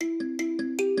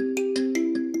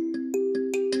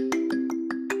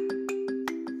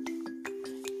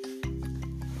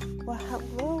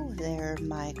for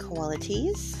my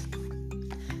qualities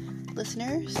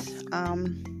listeners.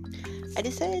 I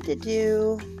decided to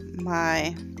do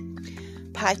my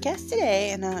podcast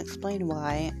today, and I'll explain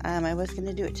why. I was going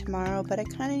to do it tomorrow, but I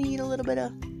kind of need a little bit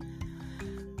of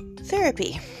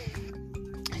therapy.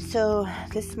 So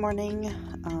this morning,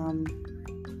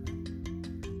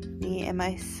 me and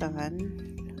my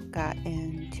son got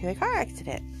into a car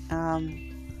accident.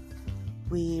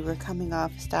 We were coming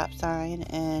off a stop sign,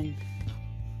 and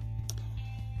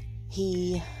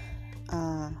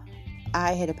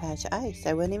I hit a patch of ice.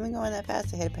 I wasn't even going that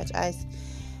fast. I hit a patch of ice,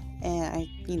 and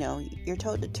you're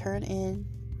told to turn in,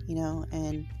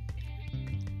 and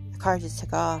the car just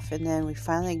took off, and then we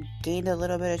finally gained a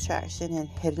little bit of traction and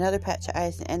hit another patch of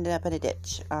ice and ended up in a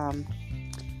ditch.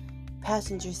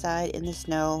 Passenger side in the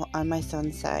snow on my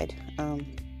son's side.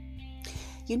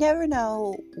 You never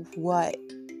know what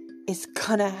is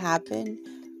gonna happen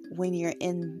when you're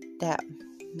in that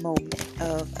moment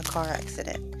of a car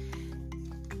accident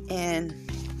and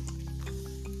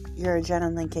your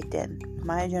adrenaline kicked in.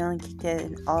 My adrenaline kicked in,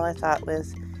 and all I thought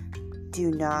was, do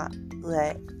not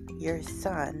let your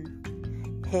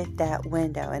son hit that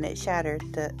window. And it shattered.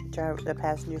 The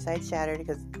passenger side shattered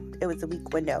because it was a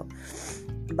weak window,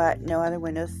 but no other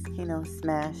windows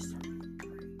smashed,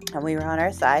 and we were on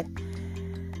our side.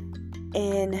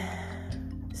 And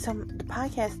so the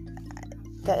podcast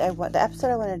the episode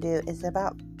I want to do is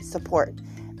about support,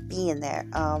 being there.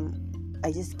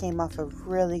 I just came off a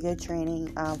really good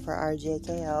training for our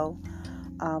JKO,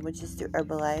 which is through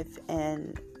Herbalife,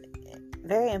 and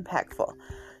very impactful.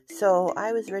 So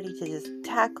I was ready to just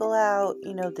tackle out,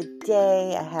 the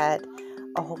day. I had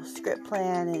a whole script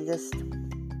plan and just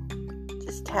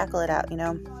tackle it out,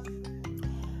 and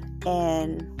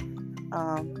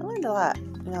I learned a lot.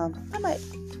 I might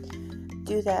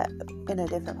do that in a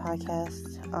different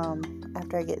podcast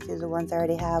after I get through the ones I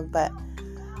already have, but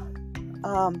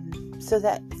so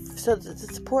the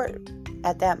support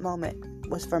at that moment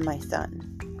was for my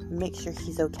son. Make sure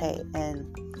he's okay.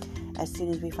 And as soon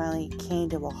as we finally came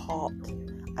to a halt,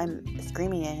 I'm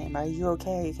screaming at him, "Are you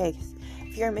okay? Are you okay?" Because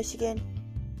if you're in Michigan,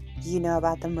 you know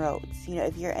about them roads.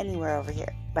 If you're anywhere over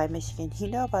here by Michigan, you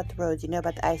know about the roads, you know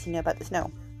about the ice, you know about the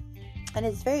snow, and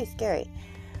it's very scary.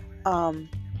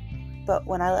 But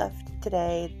when I left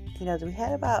today, we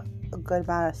had about a good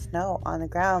amount of snow on the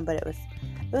ground, but it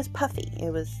was puffy.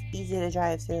 It was easy to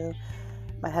drive through.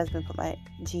 My husband put my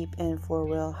Jeep in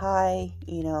 4-wheel high.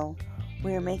 We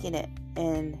were making it.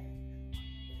 And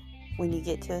when you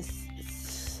get to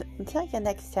it's like the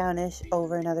next town-ish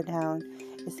over another town,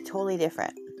 it's totally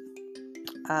different.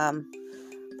 But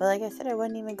like I said, I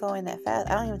wasn't even going that fast.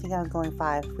 I don't even think I was going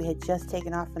 5. We had just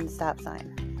taken off from the stop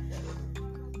sign.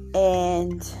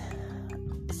 And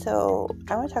so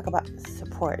I want to talk about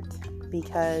support,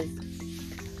 because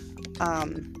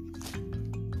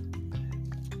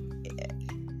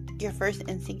your first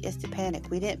instinct is to panic.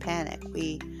 We didn't panic.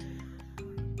 We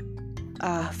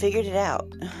figured it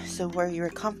out. So where you were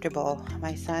comfortable,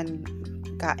 my son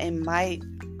got in my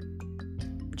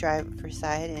driver's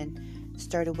side and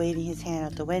started waving his hand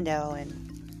out the window, and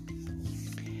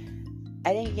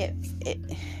I didn't get it.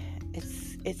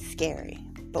 It's scary,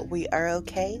 but we are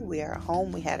okay. We are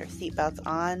home. We had our seatbelts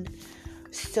on.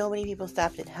 So many people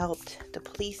stopped and helped. The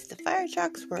police, the fire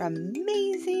trucks were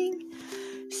amazing.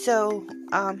 So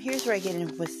here's where I get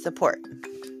in with support.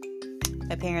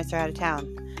 My parents are out of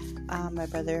town. My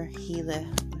brother, he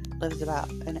lives about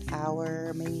an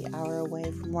hour, maybe hour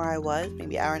away from where I was,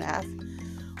 maybe hour and a half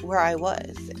where I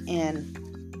was. And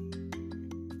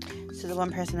so the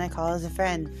one person I call is a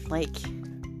friend.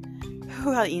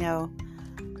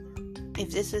 If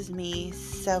this was me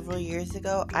several years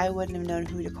ago, I wouldn't have known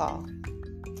who to call.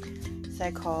 So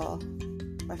I call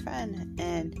my friend,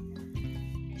 and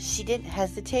she didn't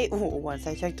hesitate. Once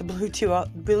I took the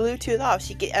Bluetooth off,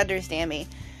 she could understand me.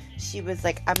 She was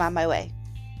like, I'm on my way.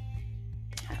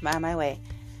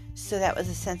 So that was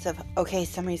a sense of, okay,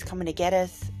 somebody's coming to get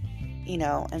us, and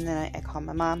then I call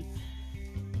my mom.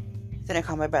 Then I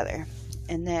call my brother.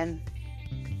 And then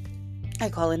I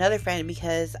call another friend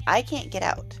because I can't get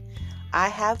out. I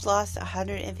have lost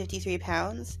 153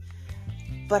 pounds,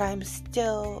 but I'm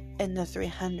still in the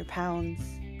 300 pounds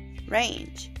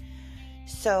range.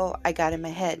 So I got in my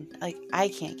head, I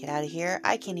can't get out of here.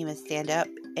 I can't even stand up.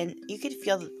 And you could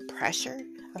feel the pressure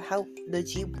of how the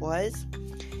Jeep was.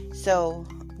 So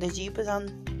the Jeep was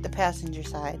on the passenger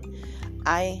side.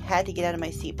 I had to get out of my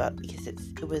seatbelt because it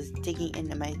was digging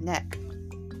into my neck.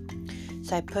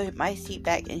 So I put my seat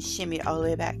back and shimmied all the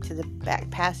way back to the back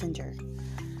passenger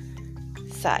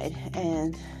side.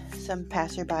 And some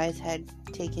passerbys had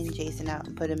taken Jason out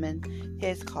and put him in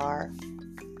his car.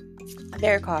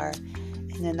 their car.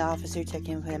 And then the officer took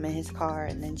him, put him in his car,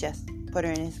 and then Jess put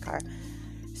her in his car.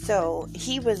 So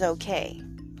he was okay.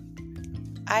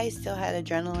 I still had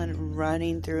adrenaline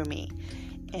running through me.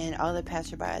 And all the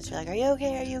passerbys were like, are you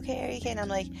okay? Are you okay? Are you okay? And I'm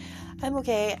like, I'm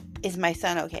okay. Is my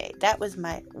son okay? That was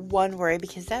my one worry,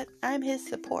 because I'm his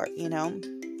support,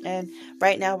 And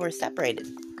right now we're separated.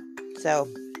 So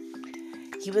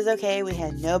he was okay. We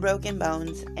had no broken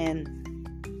bones. And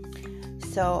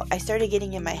so I started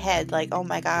getting in my head like, oh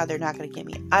my God, they're not going to get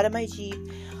me out of my Jeep.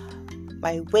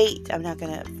 My weight, I'm not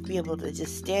going to be able to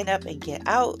just stand up and get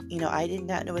out. I did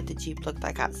not know what the Jeep looked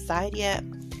like outside yet.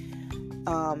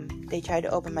 They tried to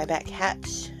open my back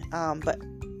hatch, but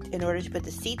in order to put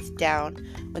the seats down,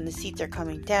 when the seats are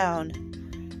coming down,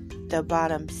 the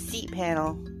bottom seat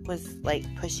panel was like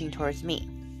pushing towards me.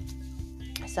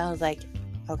 So I was like,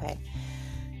 okay.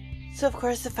 So of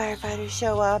course the firefighters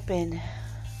show up, and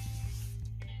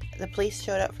the police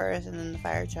showed up first, and then the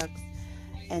fire trucks,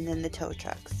 and then the tow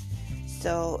trucks.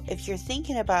 So if you're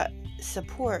thinking about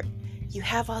support, you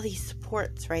have all these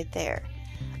supports right there.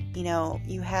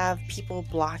 You have people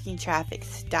blocking traffic,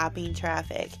 stopping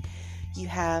traffic. You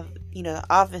have, the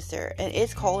officer, and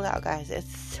it's cold out, guys.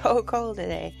 It's so cold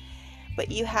today.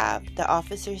 But you have the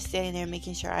officer standing there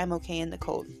making sure I'm okay in the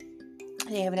cold.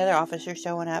 And you have another officer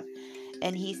showing up,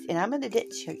 and I'm in a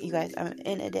ditch, you guys. I'm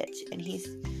in a ditch, and he's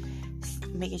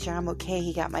making sure I'm okay.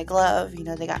 He got my glove.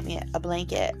 They got me a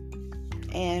blanket.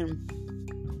 And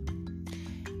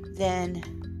then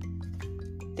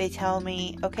they tell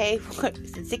me, okay,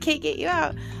 since they can't get you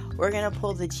out, we're going to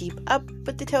pull the Jeep up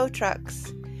with the tow trucks,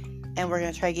 and we're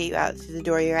going to try to get you out through the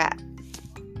door you're at.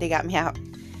 They got me out.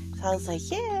 So I was like,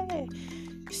 yay.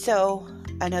 So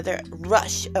another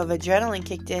rush of adrenaline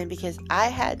kicked in, because I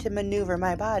had to maneuver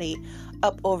my body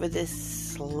up over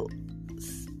this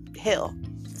hill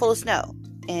full of snow.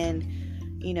 And,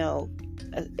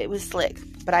 it was slick.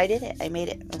 But I did it. I made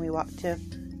it. And we walked to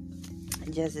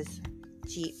Jess's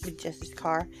Jeep, Jess's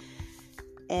car,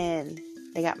 and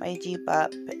they got my Jeep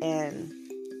up, and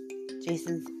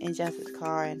Jason's in Jess's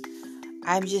car, and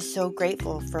I'm just so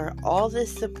grateful for all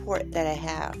this support that I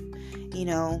have,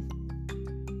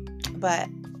 but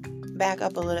back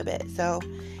up a little bit. So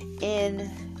in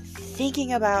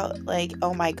thinking about like,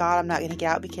 oh my God, I'm not going to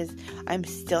get out because I'm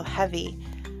still heavy,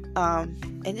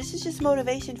 and this is just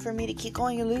motivation for me to keep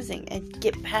going and losing and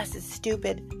get past this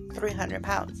stupid 300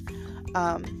 pounds.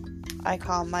 I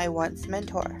call my once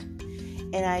mentor,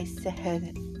 and I said,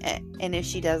 and if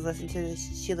she does listen to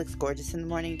this, she looks gorgeous in the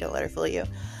morning, don't let her fool you.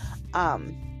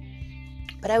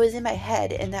 But I was in my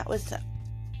head, and that was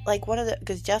like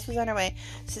because Jess was on her way,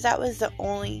 so that was the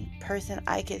only person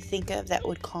I could think of that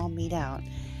would calm me down.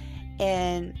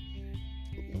 And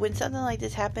when something like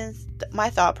this happens, my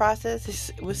thought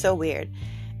process was so weird.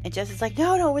 And Jess is like,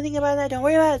 no, don't think about that, don't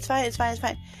worry about it, it's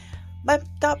fine. My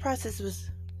thought process was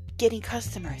getting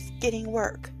customers, getting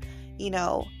work,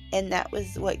 and that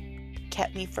was what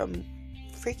kept me from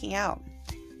freaking out.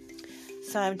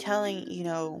 So I'm telling,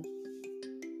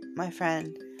 my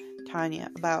friend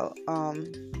Tanya about,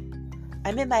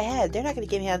 I'm in my head. They're not going to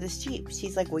get me out of this Jeep.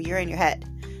 She's like, well, you're in your head.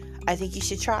 I think you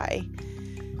should try.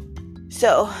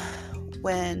 So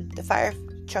when the fire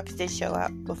trucks did show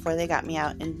up before they got me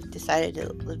out and decided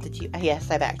to leave the Jeep,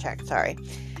 yes, I backtracked, sorry.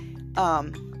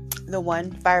 The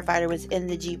one firefighter was in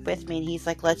the Jeep with me, and he's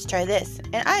like, let's try this.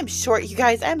 And I'm short, you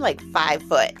guys. I'm like 5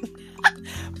 foot.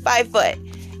 5 foot.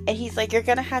 And he's like, you're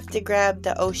going to have to grab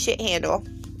the oh shit handle.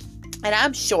 And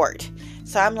I'm short.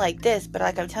 So I'm like this, but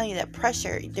like I'm telling you, that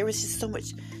pressure, there was just so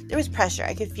much, there was pressure.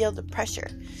 I could feel the pressure.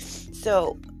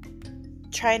 So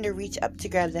trying to reach up to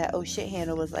grab that oh shit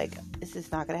handle was like, this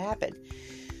is not going to happen.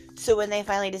 So when they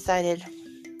finally decided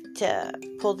to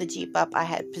pull the Jeep up, I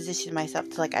had positioned myself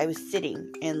to like I was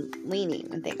sitting and leaning,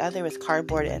 and think, oh, there was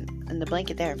cardboard and the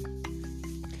blanket there.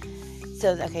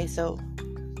 So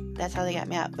that's how they got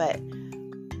me out. But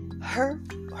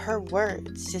her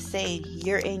words just saying,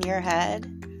 you're in your head,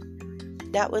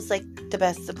 that was like the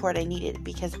best support I needed,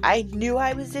 because I knew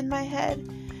I was in my head,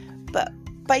 but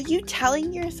by you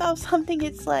telling yourself something,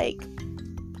 it's like,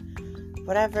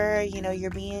 whatever, you're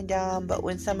being dumb. But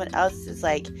when someone else is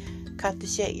like, cut the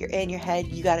shit, you're in your head,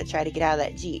 you got to try to get out of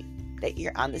that Jeep, that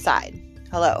you're on the side.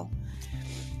 Hello.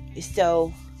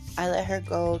 So I let her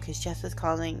go because Jess was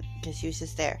calling, because she was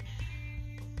just there.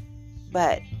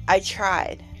 But I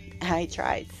tried.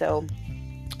 So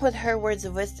with her words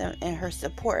of wisdom and her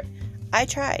support, I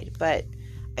tried. But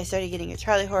I started getting a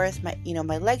Charlie horse. My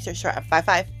legs are short.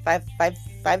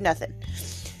 5'5", nothing.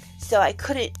 So I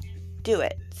couldn't do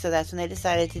it. So that's when they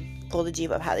decided to pull the Jeep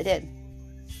up how they did.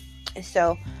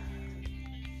 So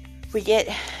we get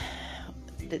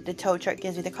the tow truck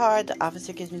gives me the card, the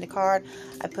officer gives me the card,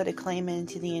 I put a claim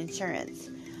into the insurance.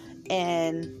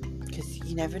 And because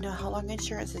you never know how long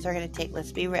insurances are going to take,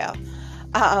 let's be real.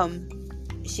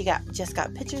 She just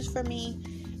got pictures from me,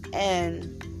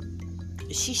 and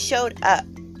she showed up.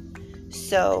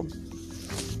 So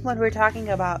when we're talking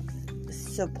about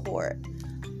support,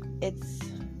 it's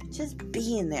just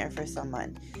being there for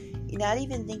someone. You're not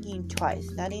even thinking twice,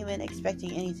 not even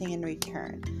expecting anything in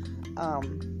return.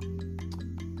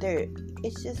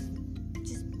 It's just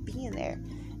being there.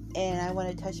 And I want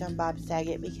to touch on Bob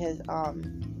Saget because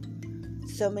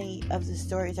so many of the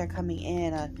stories are coming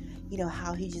in on,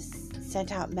 how he just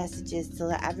sent out messages to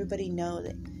let everybody know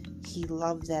that he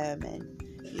loved them, and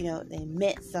they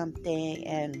meant something.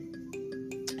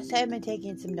 And so I've been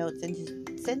taking some notes and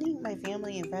just sending my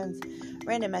family and friends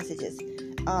random messages.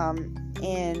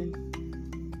 And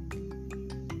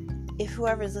if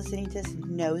whoever's listening to this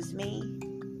knows me,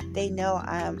 they know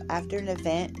after an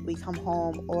event, we come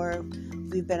home, or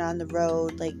we've been on the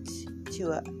road, like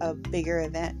to a bigger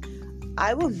event,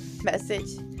 I will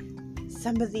message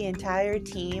some of the entire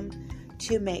team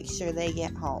to make sure they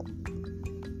get home,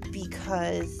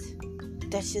 because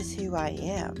that's just who I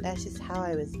am. That's just how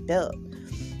I was built,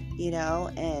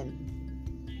 and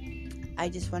I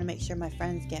just want to make sure my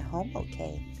friends get home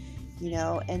okay,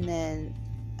 and then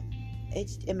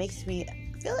it makes me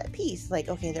feel at peace, like,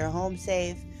 okay, they're home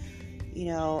safe,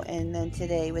 and then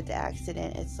today with the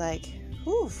accident, it's like,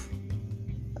 whew,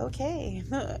 okay.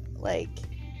 Like,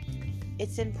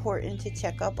 it's important to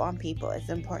check up on people. It's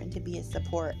important to be a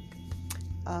support.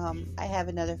 I have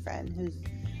another friend who's,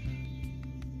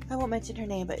 I won't mention her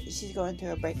name, but she's going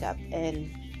through a breakup,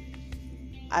 and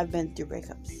I've been through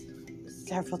breakups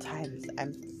several times.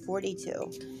 I'm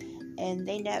 42, and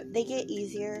they get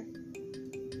easier,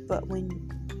 but when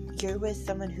you're with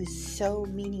someone who's so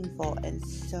meaningful and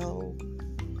so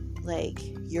like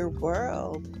your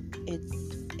world,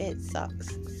 it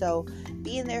sucks. So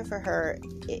being there for her,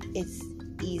 it's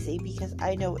easy because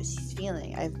I know what she's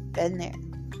feeling. I've been there,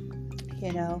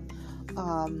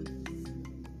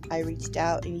 I reached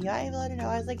out, and I let her know.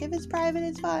 I was like, if it's private,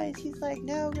 it's fine. She's like,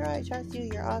 no, girl, I trust you.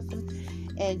 You're awesome.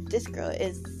 And this girl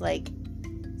is like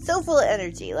so full of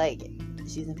energy. Like,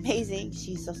 she's amazing.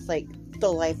 She's just like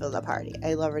the life of the party.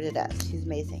 I love her to death. She's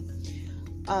amazing.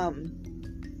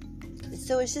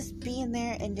 So it's just being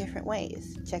there in different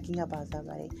ways, checking up on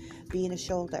somebody, being a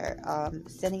shoulder,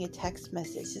 sending a text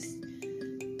message,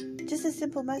 just a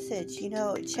simple message,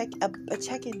 a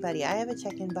check-in buddy. I have a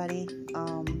check-in buddy,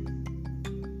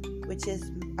 which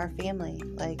is our family.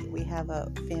 Like, we have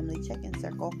a family check-in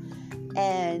circle,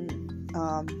 and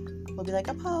we'll be like,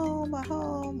 I'm home,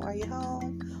 are you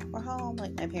home? We're home.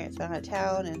 Like, my parents went out of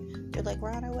town, and they're like,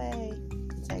 we're on our way.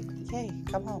 It's like, okay,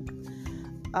 come home.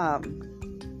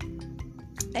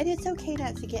 And it's okay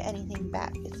not to get anything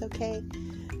back. It's okay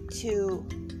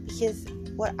because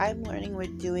what I'm learning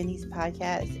with doing these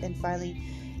podcasts and finally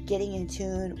getting in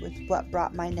tune with what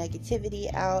brought my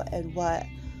negativity out and what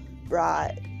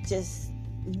brought just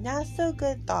not so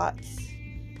good thoughts,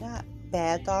 not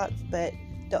bad thoughts, but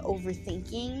the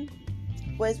overthinking,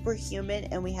 was we're human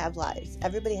and we have lives.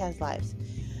 Everybody has lives.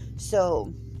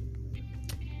 So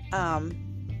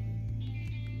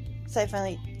I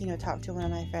finally, talked to one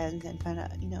of my friends and found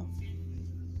out,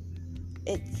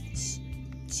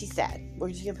 she's sad. We're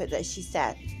just going to put that. She's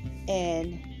sad.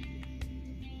 And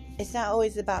it's not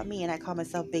always about me. And I call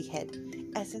myself Big Head.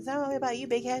 I said, it's not always about you,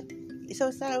 Big Head. So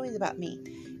it's not always about me,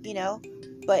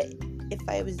 But if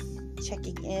I was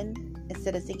checking in,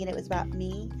 instead of thinking it was about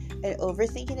me and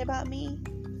overthinking about me,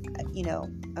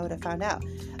 I would have found out.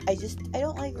 I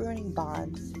don't like ruining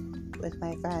bonds with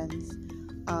my friends.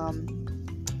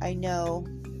 I know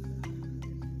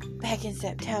back in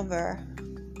September,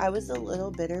 I was a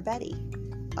little bitter Betty,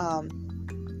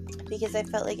 because I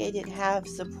felt like I didn't have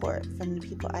support from the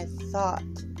people I thought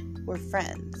were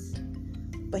friends.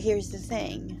 But here's the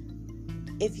thing.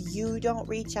 If you don't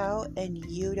reach out and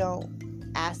you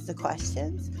don't ask the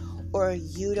questions, or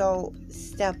you don't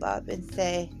step up and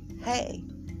say, hey,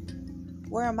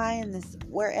 where am I in this,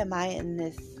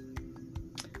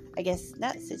 I guess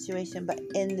not situation, but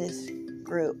in this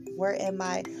group, where's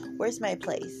my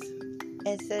place?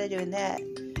 Instead of doing that,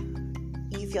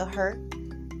 you feel hurt,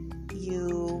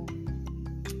 you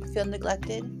feel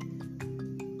neglected.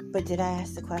 But did I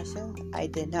ask the question? I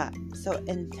did not. So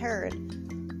in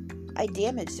turn, I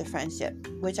damaged the friendship,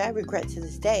 which I regret to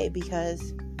this day,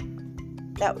 because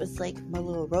that was like my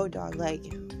little road dog.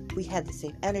 Like, we had the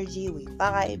same energy, we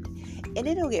vibed, and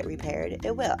it'll get repaired.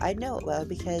 It will. I know it will,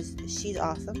 because she's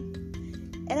awesome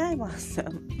and I'm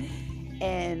awesome,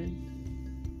 and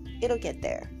it'll get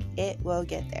there. It will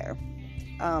get there.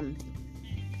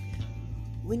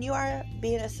 When you are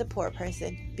being a support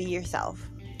person, be yourself.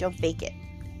 Don't fake it.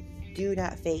 Do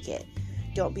not fake it.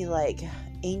 Don't be like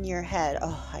in your head,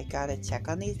 oh, I gotta check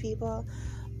on these people.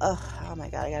 Oh my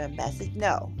God, I got a message.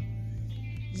 No.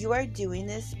 You are doing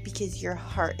this because your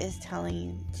heart is telling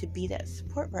you to be that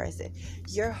support person.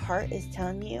 Your heart is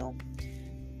telling you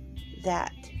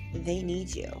that they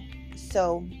need you.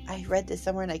 So I read this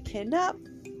somewhere and I cannot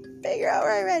figure out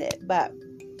where I read it. But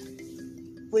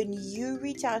when you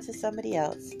reach out to somebody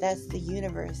else, that's the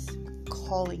universe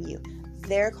calling you.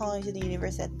 They're calling to the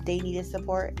universe that they need a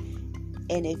support.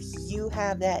 And if you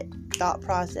have that thought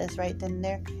process right then and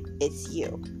there, it's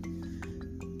you.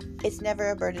 It's never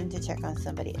a burden to check on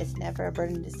somebody. It's never a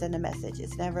burden to send a message.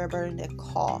 It's never a burden to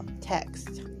call,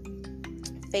 text,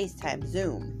 FaceTime,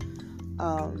 Zoom.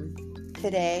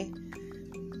 Today,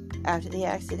 after the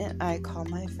accident, I called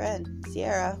my friend,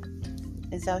 Sierra,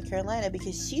 in South Carolina,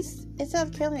 because she's in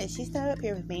South Carolina. She's not up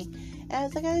here with me. And I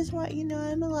was like, I just want you to know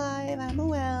I'm alive. I'm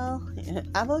well.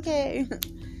 I'm okay.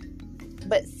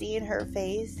 But seeing her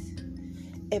face,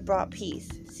 it brought peace.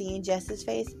 Seeing Jess's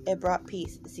face, it brought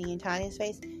peace. Seeing Tanya's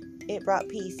face, it brought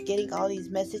peace. Getting all these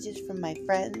messages from my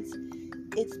friends,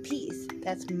 it's peace.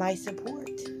 That's my support.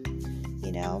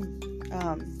 You know,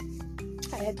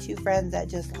 I had 2 friends that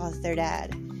just lost their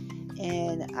dad,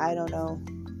 and I don't know.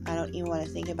 I don't even want to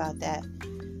think about that.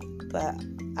 But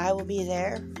I will be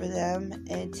there for them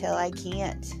until I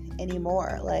can't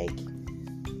anymore. Like,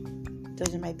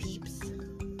 those are my peeps.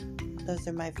 Those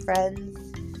are my friends.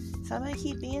 So I'm going to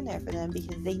keep being there for them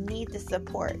because they need the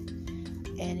support.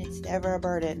 And it's never a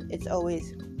burden. It's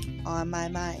always on my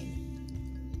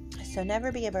mind. So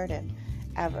never be a burden.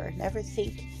 Ever. Never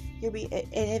think you're and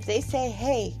if they say,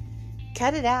 hey,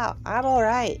 cut it out, I'm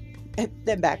alright,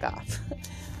 then back off.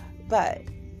 But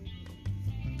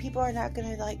people are not going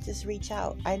to like just reach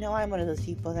out. I know I'm one of those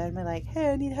people that I'm like,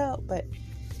 hey, I need help. But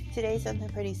today something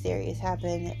pretty serious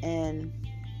happened and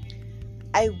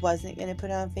I wasn't going to put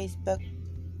it on Facebook.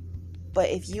 But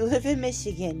if you live in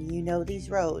Michigan, you know these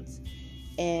roads.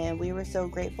 And we were so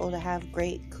grateful to have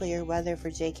great, clear weather for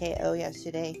JKO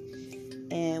yesterday.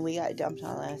 And we got dumped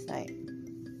on last night.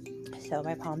 So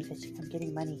my palm's itching. I'm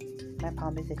getting money. My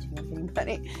palm is itching. I'm getting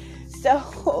money.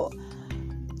 So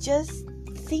just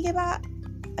think about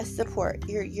a support.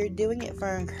 You're doing it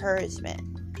for encouragement.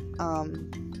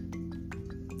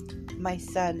 My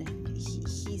son,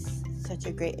 he's such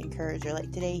a great encourager.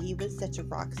 Like today, he was such a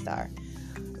rock star.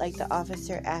 Like the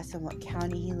officer asked him what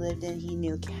county he lived in. He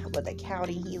knew what the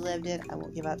county he lived in. I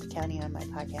won't give out the county on my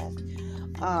podcast.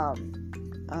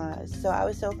 So I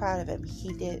was so proud of him.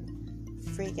 He did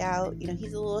freak out. You know,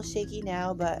 he's a little shaky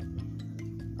now, but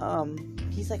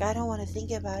he's like, I don't want to think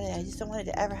about it. I just don't want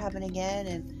it to ever happen again.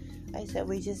 And I said,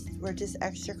 we're just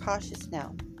extra cautious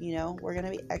now. You know, we're gonna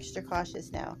be extra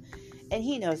cautious now. And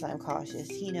he knows I'm cautious.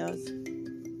 He knows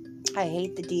I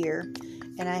hate the deer.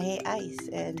 And I hate ice,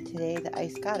 and today the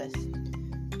ice got us.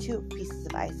 2 pieces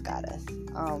of ice got us.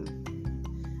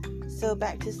 So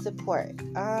back to support.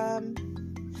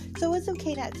 So it's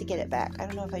okay not to get it back. I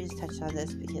don't know if I just touched on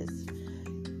this because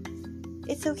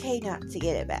it's okay not to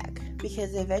get it back.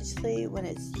 Because eventually when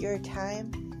it's your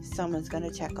time, someone's going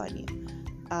to check on you.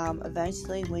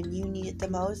 Eventually when you need it the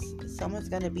most, someone's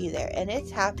going to be there. And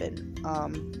it's happened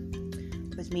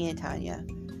with me and Tanya.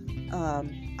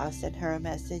 I'll send her a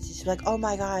message and she'll be like, oh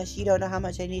my gosh, you don't know how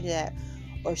much I needed that.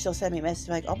 Or she'll send me a message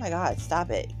like, oh my God, stop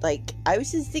it. Like, I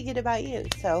was just thinking about you.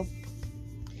 So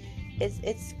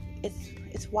it's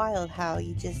wild how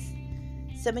you just,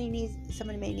 somebody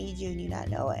may need you and you not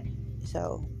know it.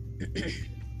 So,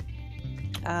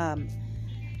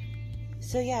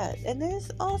 so yeah, and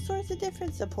there's all sorts of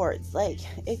different supports. Like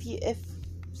if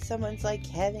someone's like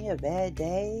having a bad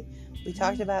day, we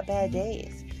talked about bad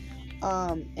days.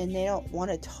 And they don't want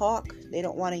to talk, they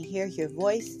don't want to hear your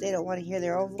voice, they don't want to hear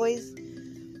their own voice,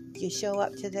 you show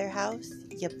up to their house,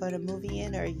 you put a movie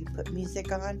in, or you put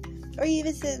music on, or you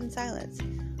even sit in silence,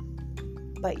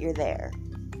 but you're there,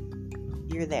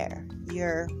 you're there,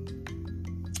 you're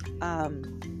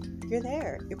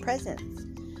there, your presence.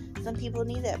 Some people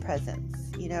need that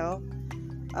presence, you know.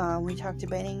 We talked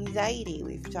about anxiety,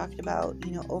 we've talked about,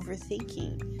 you know,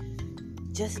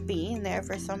 overthinking, just being there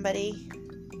for somebody.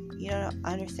 You don't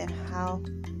understand how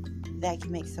that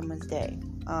can make someone's day.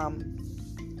 I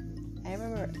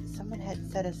remember someone had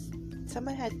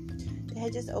they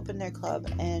had just opened their club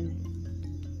and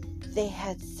they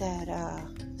had said,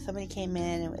 somebody came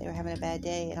in and they were having a bad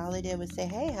day and all they did was say,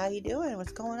 hey, how you doing?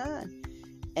 What's going on?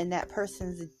 And that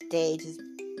person's day just,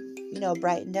 you know,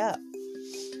 brightened up.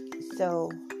 So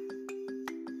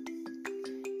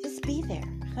just be there.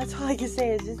 That's all I can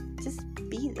say is just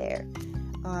be there.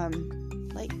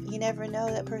 Like, you never know,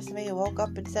 that person may have woke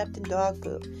up and stepped in dog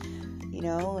poop. You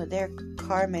know, their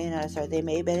car may not have started. They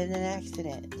may have been in an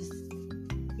accident.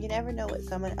 You never know what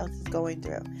someone else is going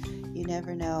through. You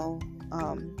never know.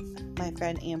 My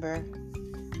friend Amber,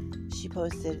 she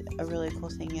posted a really cool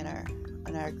thing in our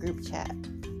group chat,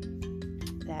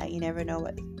 that you never know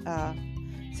what,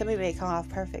 somebody may come off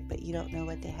perfect, but you don't know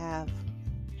what they have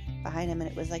behind them.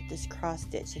 And it was like this cross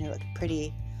stitch, and it looked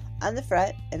pretty on the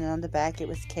front, and then on the back it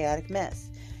was chaotic mess.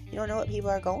 You don't know what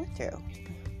people are going through.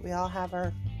 We all have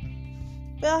our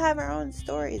own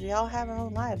stories. We all have our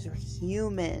own lives. We're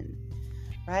human,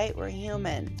 right? We're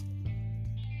human.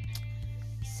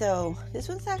 So this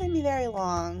one's not going to be very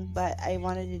long, but I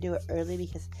wanted to do it early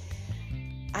because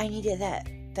I needed that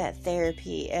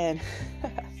therapy. And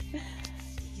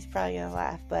he's probably going to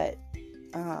laugh, but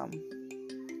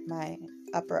my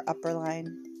upper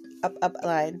line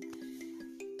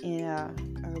in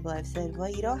Herbalife said, well,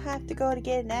 you don't have to go to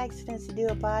get in accidents to do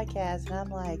a podcast. And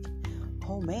I'm like,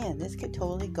 oh man, this could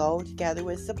totally go together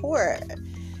with support.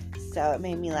 So it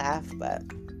made me laugh, but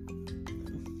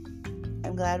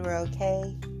I'm glad we're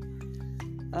okay.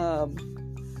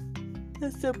 The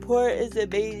support is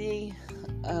amazing.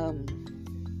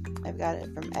 I've got it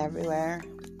from everywhere,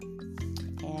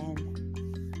 and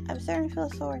I'm starting to feel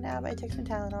sore now, but I took some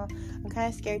Tylenol. I'm kind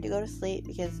of scared to go to sleep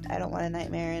because I don't want a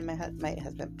nightmare, and my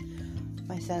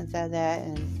son said that,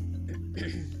 and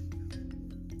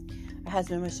my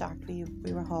husband was shocked we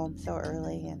were home so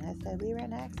early, and I said we were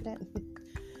in an accident.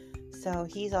 So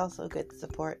he's also good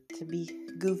support to be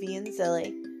goofy and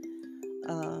silly.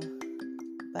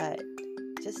 But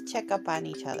just check up on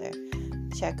each other.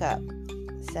 Check up.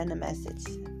 Send a message.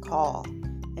 Call.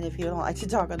 And if you don't like to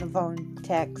talk on the phone,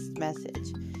 text,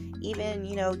 message. Even,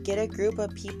 get a group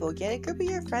of people. Get a group of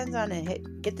your friends on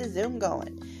it. Get the Zoom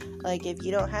going. Like, if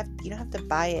you don't have to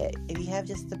buy it. If you have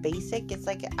just the basic, it's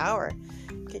like an hour.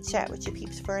 You could chat with your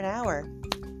peeps for an hour.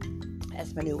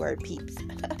 That's my new word, peeps.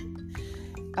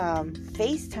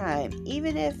 FaceTime.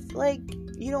 Even if,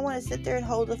 you don't want to sit there and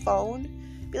hold the phone,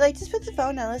 be like, just put the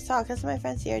phone down, let's talk. That's what my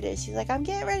friend Sierra did. She's like, I'm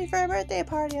getting ready for a birthday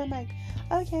party. I'm like,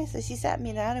 okay. So she sat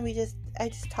me down, and I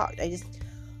just talked. I just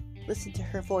listened to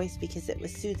her voice because it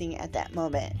was soothing at that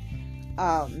moment.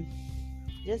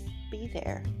 Just be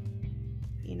there.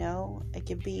 It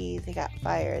could be they got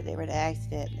fired, they were in an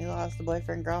accident, they lost a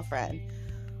boyfriend, girlfriend,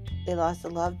 they lost a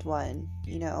loved one.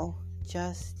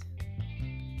 Just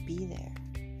be there.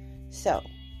 So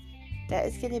that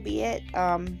is going to be it.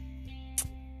 I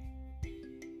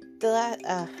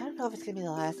don't know if it's going to be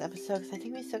the last episode, because I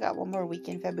think we still got one more week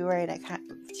in February, and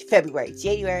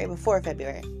January before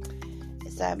February.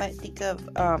 So I might think of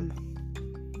a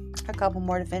couple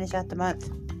more to finish out the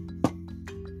month.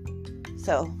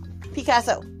 So,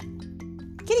 Picasso.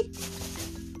 Kitty.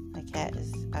 My cat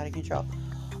is out of control.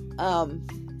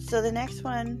 So the next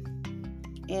one,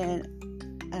 and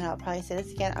I'll probably say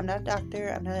this again, I'm not a doctor,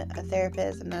 I'm not a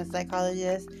therapist, I'm not a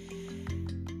psychologist.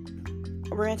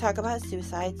 We're going to talk about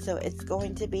suicide, so it's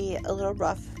going to be a little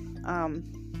rough. I'm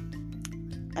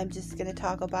just going to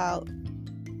talk about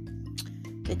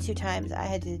the 2 times I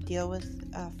had to deal with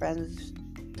friends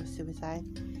with suicide,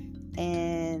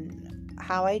 and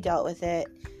how I dealt with it,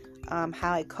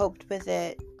 how I coped with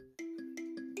it,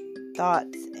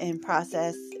 thoughts and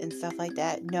process and stuff like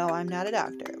that. No, I'm not a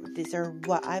doctor. These are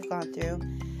what I've gone through.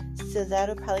 So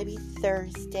that'll probably be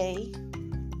Thursday.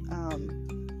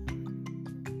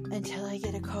 Until I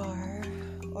get a car,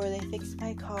 or they fix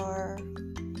my car.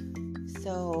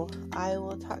 So I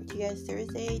will talk to you guys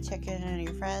Thursday. Check in on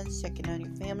your friends, check in on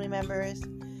your family members.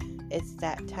 It's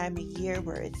that time of year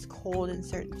where it's cold in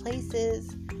certain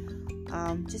places.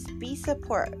 Just be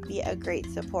support. Be a great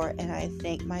support. And I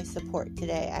think my support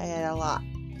today, I had a lot.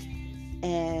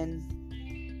 And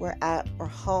we're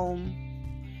home.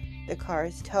 The car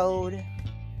is towed.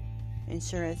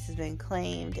 Insurance has been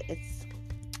claimed. It's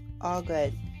all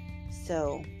good.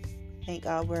 So, thank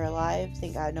God we're alive.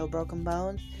 Thank God no broken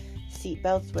bones.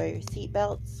 Seatbelts, wear your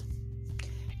seatbelts.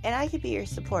 And I could be your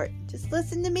support. Just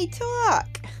listen to me talk.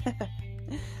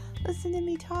 Listen to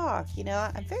me talk.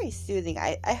 I'm very soothing.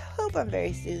 I hope I'm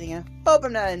very soothing. I hope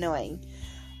I'm not annoying.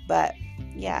 But,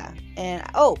 yeah. And,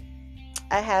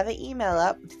 I have an email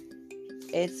up.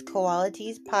 It's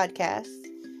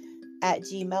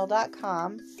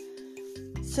koalitiespodcast@gmail.com.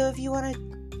 So, if you want to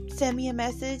send me a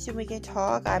message and we can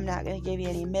talk. I'm not going to give you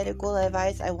any medical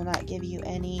advice. I will not give you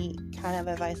any kind of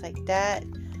advice like that.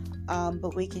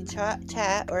 But we can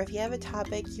chat. Or if you have a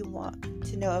topic you want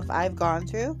to know if I've gone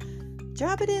through,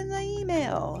 drop it in the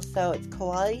email. So it's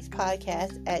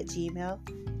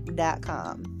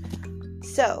koalitiespodcast@gmail.com.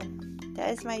 So, that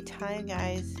is my time,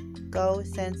 guys. Go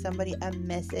send somebody a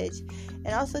message.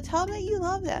 And also tell them that you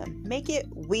love them. Make it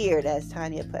weird, as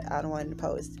Tanya put on one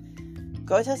post.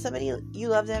 Go tell somebody you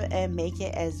love them and make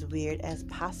it as weird as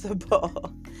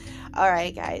possible.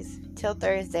 Alright, guys. Till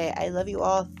Thursday. I love you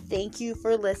all. Thank you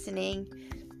for listening.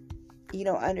 You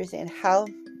don't understand how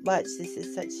much this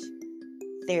is such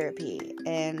therapy.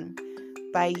 And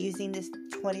by using this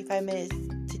 25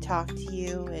 minutes to talk to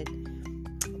you and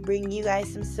bring you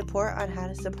guys some support on how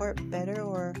to support better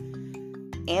or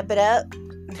amp it up,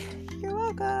 you're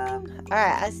welcome.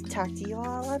 Alright, I'll talk to you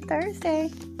all on Thursday.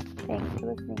 Thanks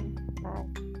for listening.